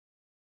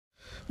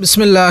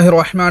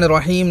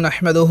బిస్మిల్లాహిర్రహ్మానిర్రహీం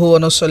నహ్మదుహు వ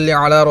నుసల్లి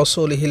అలా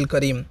రసూలిహిల్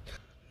కరీం.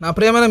 నా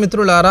ప్రియమైన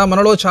మిత్రులారా,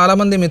 మనలో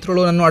చాలామంది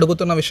మిత్రులు నన్ను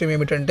అడుగుతున్న విషయం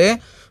ఏమిటంటే,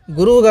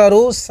 గురువుగారు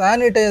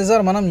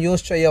శానిటైజర్ మనం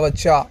యూజ్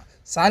చేయవచ్చా?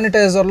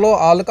 శానిటైజర్లో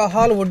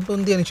ఆల్కహాల్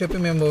ఉంటుంది అని చెప్పి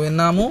మేము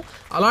విన్నాము.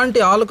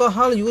 అలాంటి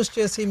ఆల్కహాల్ యూజ్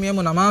చేసి మేము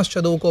నమాజ్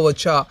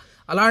చదువుకోవచ్చా?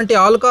 అలాంటి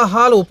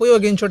ఆల్కహాల్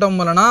ఉపయోగించడం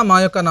వలన మా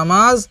యొక్క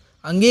నమాజ్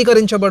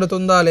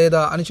అంగీకరించబడుతుందా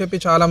లేదా అని చెప్పి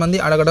చాలామంది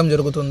అడగడం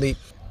జరుగుతుంది.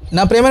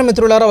 నా ప్రియమైన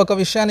మిత్రులారా, ఒక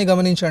విషయాన్ని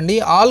గమనించండి.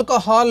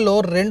 ఆల్కహాల్లో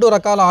రెండు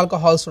రకాల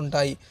ఆల్కహాల్స్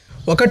ఉంటాయి.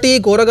 ఒకటి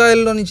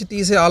కూరగాయల్లో నుంచి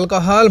తీసే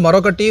ఆల్కహాల్,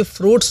 మరొకటి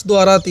ఫ్రూట్స్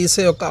ద్వారా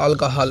తీసే యొక్క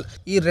ఆల్కహాల్.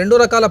 ఈ రెండు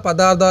రకాల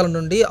పదార్థాల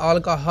నుండి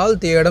ఆల్కహాల్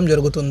తీయడం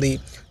జరుగుతుంది.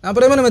 నా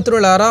ప్రియమైన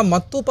మిత్రులారా,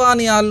 మత్తు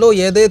పానీయాల్లో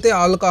ఏదైతే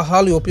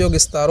ఆల్కహాల్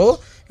ఉపయోగిస్తారో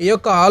ఈ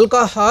యొక్క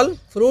ఆల్కహాల్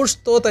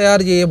ఫ్రూట్స్తో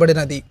తయారు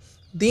చేయబడినది.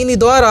 దీని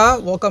ద్వారా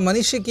ఒక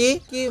మనిషికి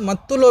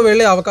మత్తులో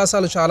వెళ్ళే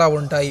అవకాశాలు చాలా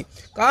ఉంటాయి.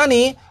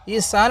 కానీ ఈ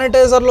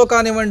శానిటైజర్లో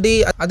కానివ్వండి,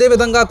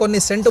 అదేవిధంగా కొన్ని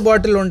సెంట్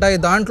బాటిల్ ఉంటాయి,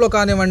 దాంట్లో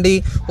కానివ్వండి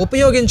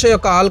ఉపయోగించే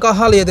యొక్క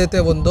ఆల్కహాల్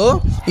ఏదైతే ఉందో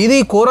ఇది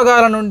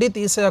కూరగాయల నుండి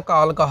తీసే యొక్క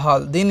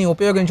ఆల్కహాల్. దీన్ని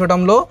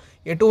ఉపయోగించడంలో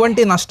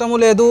ఎటువంటి నష్టము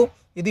లేదు.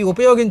 ఇది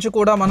ఉపయోగించి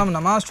కూడా మనం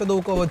నమాజ్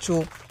చదువుకోవచ్చు.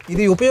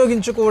 ఇది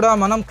ఉపయోగించి కూడా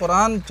మనం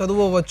ఖురాన్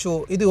చదవవచ్చు.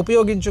 ఇది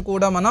ఉపయోగించి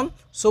కూడా మనం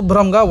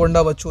శుభ్రంగా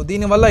ఉండవచ్చు.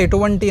 దీనివల్ల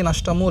ఎటువంటి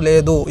నష్టము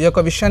లేదు. ఈ యొక్క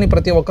విషయాన్ని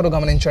ప్రతి ఒక్కరూ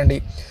గమనించండి.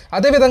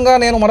 అదేవిధంగా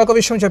నేను మరొక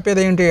విషయం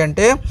చెప్పేది ఏంటి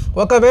అంటే,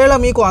 ఒకవేళ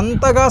మీకు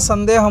అంతగా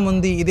సందేహం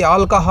ఉంది, ఇది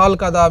ఆల్కహాల్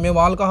కదా, మేము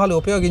ఆల్కహాల్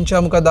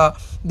ఉపయోగించాము కదా,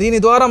 దీని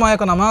ద్వారా మా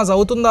యొక్క నమాజ్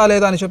అవుతుందా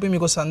లేదా అని చెప్పి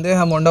మీకు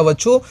సందేహం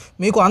ఉండవచ్చు.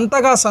 మీకు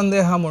అంతగా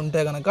సందేహం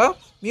ఉంటే కనుక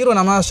మీరు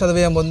నమాజ్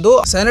చదివే ముందు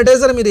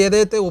శానిటైజర్ మీరు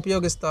ఏదైతే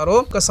ఉపయోగిస్తారో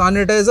ఒక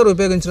శానిటైజర్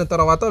ఉపయోగించిన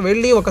తర్వాత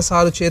వెళ్ళి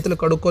ఒకసారి చేతులు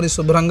కడుక్కొని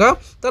శుభ్రంగా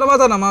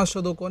తర్వాత నమాజ్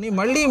చదువుకొని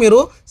మళ్ళీ మీరు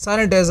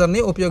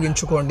శానిటైజర్ని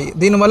ఉపయోగించుకోండి.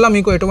 దీనివల్ల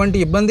మీకు ఎటువంటి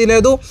ఇబ్బంది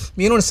లేదు.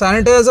 మీరు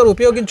శానిటైజర్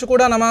ఉపయోగించి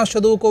కూడా నమాజ్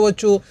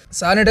చదువుకోవచ్చు.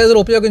 శానిటైజర్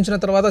ఉపయోగించిన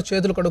తర్వాత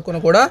చేతులు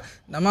కడుక్కొని కూడా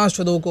నమాజ్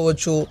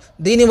చదువుకోవచ్చు.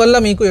 దీనివల్ల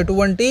మీకు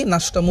ఎటువంటి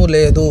నష్టము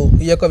లేదు.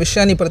 ఈ యొక్క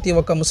విషయాన్ని ప్రతి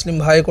ఒక్క ముస్లిం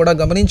భాయి కూడా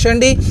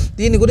గమనించండి.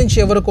 దీని గురించి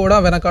ఎవరు కూడా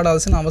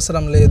వెనకాడాల్సిన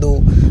అవసరం లేదు.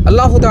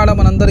 అల్లాహు తఆలా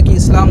మనందరికీ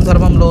ఇస్లాం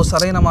ధర్మంలో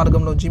సరైన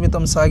మార్గంలో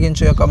జీవితం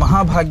సాగించే యొక్క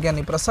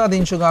మహాభాగ్యాన్ని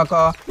ప్రసాదించుగాక.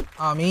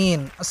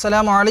 ఆమీన్.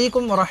 అస్సలాము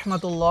అలైకుం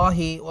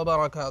వరహ్మతుల్లాహి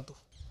వబరకాతుహు.